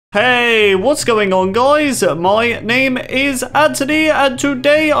Hey, what's going on guys? My name is Anthony and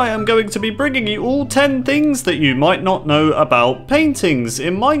today I am going to be bringing you all 10 things that you might not know about paintings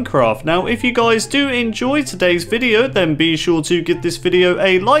in Minecraft. Now if you guys do enjoy today's video then be sure to give this video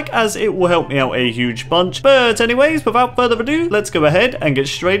a like as it will help me out a huge bunch. But anyways, without further ado, let's go ahead and get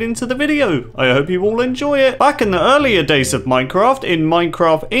straight into the video. I hope you all enjoy it. Back in the earlier days of Minecraft, in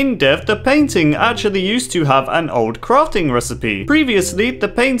Minecraft in-dev, the painting actually used to have an old crafting recipe. Previously, the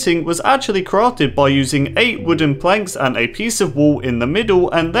painting was actually crafted by using 8 wooden planks and a piece of wool in the middle,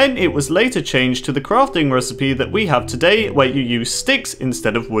 and then it was later changed to the crafting recipe that we have today where you use sticks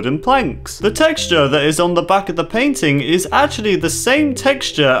instead of wooden planks. The texture that is on the back of the painting is actually the same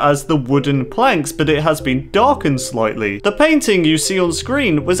texture as the wooden planks, but it has been darkened slightly. The painting you see on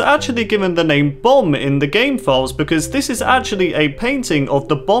screen was actually given the name Bomb in the game files because this is actually a painting of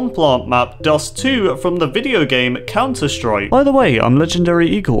the bomb plant map Dust 2 from the video game Counter-Strike. By the way, I'm Legendary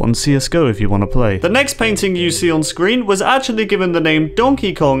Eagle on CSGO if you want to play. The next painting you see on screen was actually given the name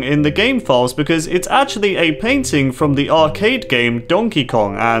Donkey Kong in the game files because it's actually a painting from the arcade game Donkey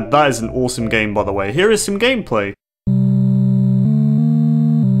Kong, and that is an awesome game by the way. Here is some gameplay.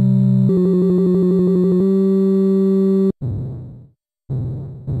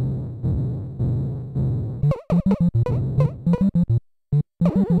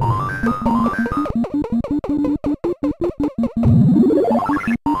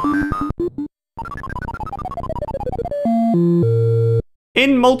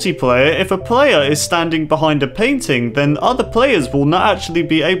 In multiplayer, if a player is standing behind a painting, then other players will not actually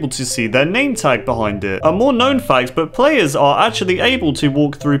be able to see their name tag behind it. A more known fact, but players are actually able to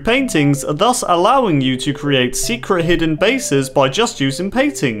walk through paintings, thus allowing you to create secret hidden bases by just using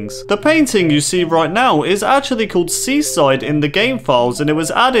paintings. The painting you see right now is actually called Seaside in the game files and it was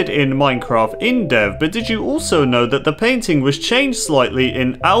added in Minecraft in-dev, but did you also know that the painting was changed slightly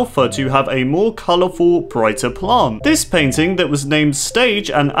in alpha to have a more colourful, brighter plant? This painting that was named Stage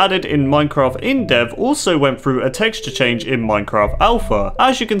and added in Minecraft in-dev also went through a texture change in Minecraft Alpha.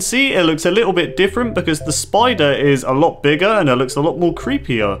 As you can see, it looks a little bit different because the spider is a lot bigger and it looks a lot more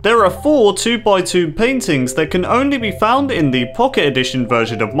creepier. There are 4 2x2 paintings that can only be found in the Pocket Edition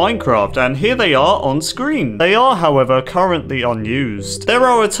version of Minecraft, and here they are on screen. They are, however, currently unused. There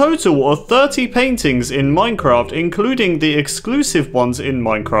are a total of 30 paintings in Minecraft, including the exclusive ones in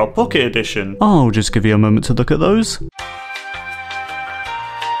Minecraft Pocket Edition. I'll just give you a moment to look at those.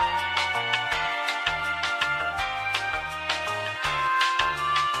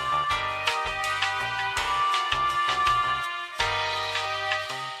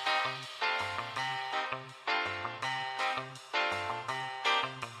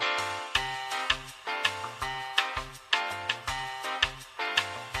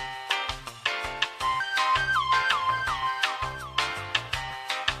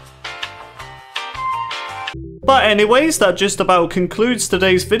 But anyways, that just about concludes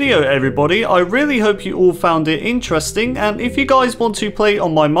today's video everybody. I really hope you all found it interesting, and if you guys want to play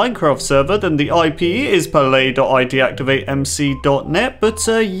on my Minecraft server then the IP is play.iDeactivateMC.net. But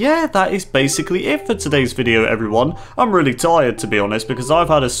yeah, that is basically it for today's video everyone. I'm really tired to be honest because I've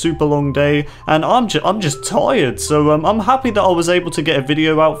had a super long day and I'm just tired, so I'm happy that I was able to get a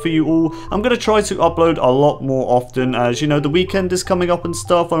video out for you all. I'm going to try to upload a lot more often as you know the weekend is coming up and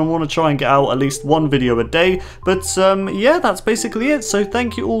stuff, and I want to try and get out at least 1 video a day. But yeah, that's basically it. So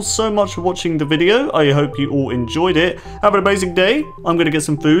thank you all so much for watching the video. I hope you all enjoyed it. Have an amazing day. I'm going to get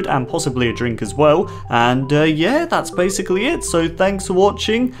some food and possibly a drink as well. And yeah, that's basically it. So thanks for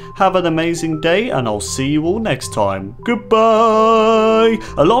watching. Have an amazing day and I'll see you all next time. Goodbye.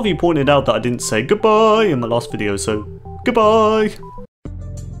 A lot of you pointed out that I didn't say goodbye in my last video, so goodbye.